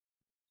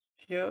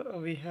Here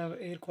we have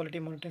air quality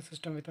monitoring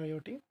system with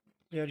IoT.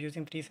 We are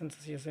using three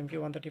sensors here: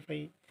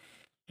 MQ135,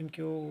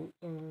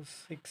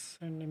 MQ6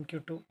 and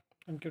MQ2,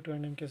 MQ2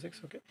 and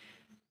MQ6. Okay,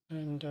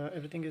 and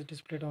everything is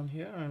displayed on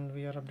here, and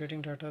we are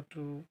updating data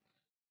to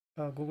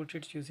Google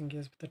Sheets using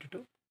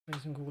ESP32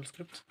 using Google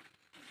Scripts.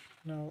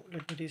 Now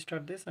let me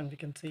restart this, and we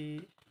can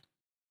see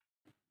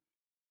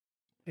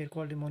air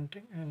quality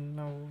monitoring, and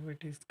now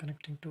it is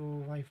connecting to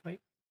Wi-Fi.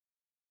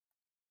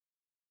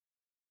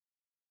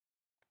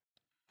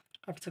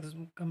 After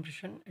successful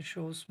compression, it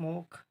shows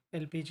smoke,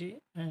 LPG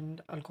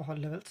and alcohol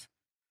levels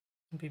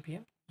in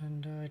ppm,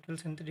 and it will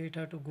send the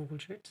data to Google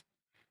Sheets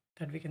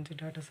that we can see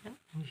data send,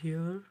 and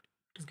here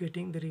it is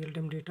getting the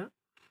real-time data.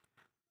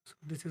 So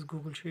this is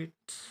Google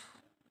Sheets.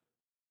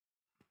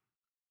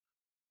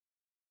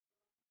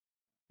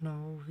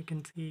 Now we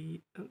can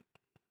see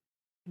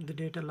the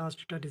data,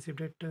 last data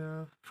received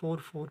at 4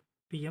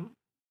 p.m.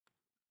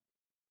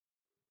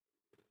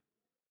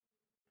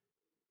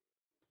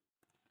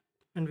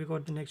 and we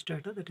got the next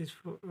data, that is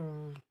for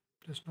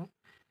just now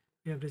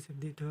we have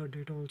received the third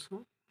data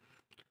also.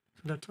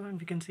 So that's all, and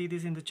we can see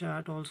this in the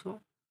chart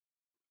also,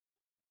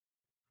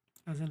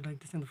 as in like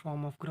this in the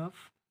form of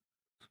graph.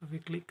 So we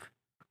click,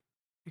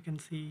 we can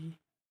see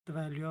the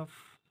value of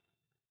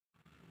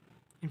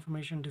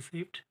information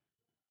received.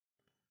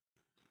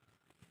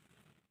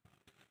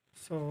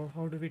 So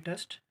how do we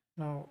test?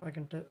 Now I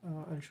can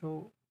I'll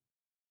show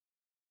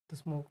the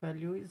smoke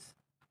value is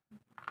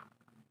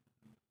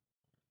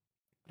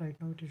right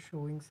now, it is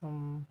showing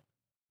some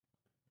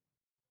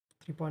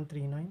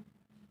 3.39.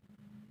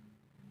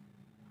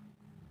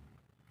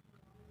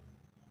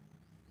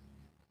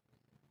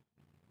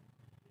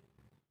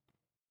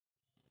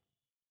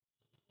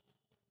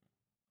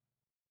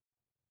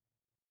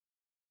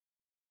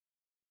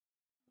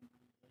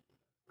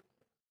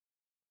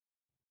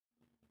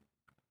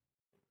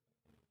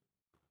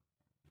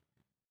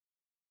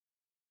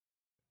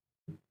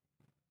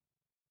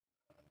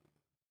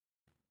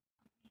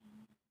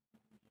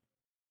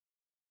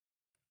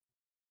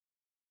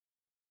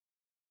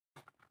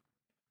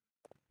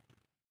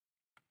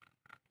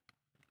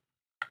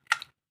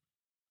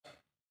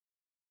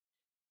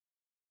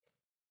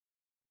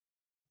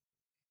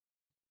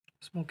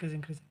 Smoke is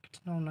increasing, it's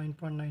now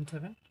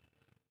 9.97,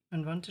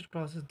 and once it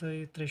crosses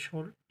the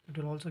threshold it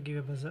will also give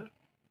a buzzer.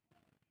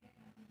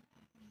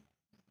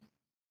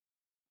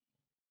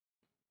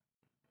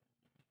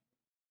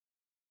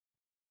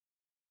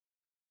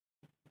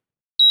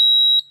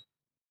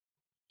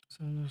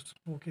 So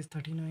smoke is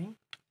 39.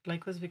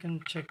 Likewise we can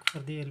check for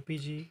the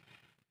LPG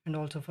and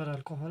also for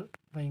alcohol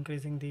by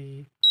increasing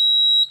the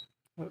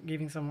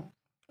giving some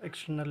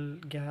external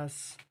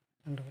gas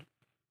and all.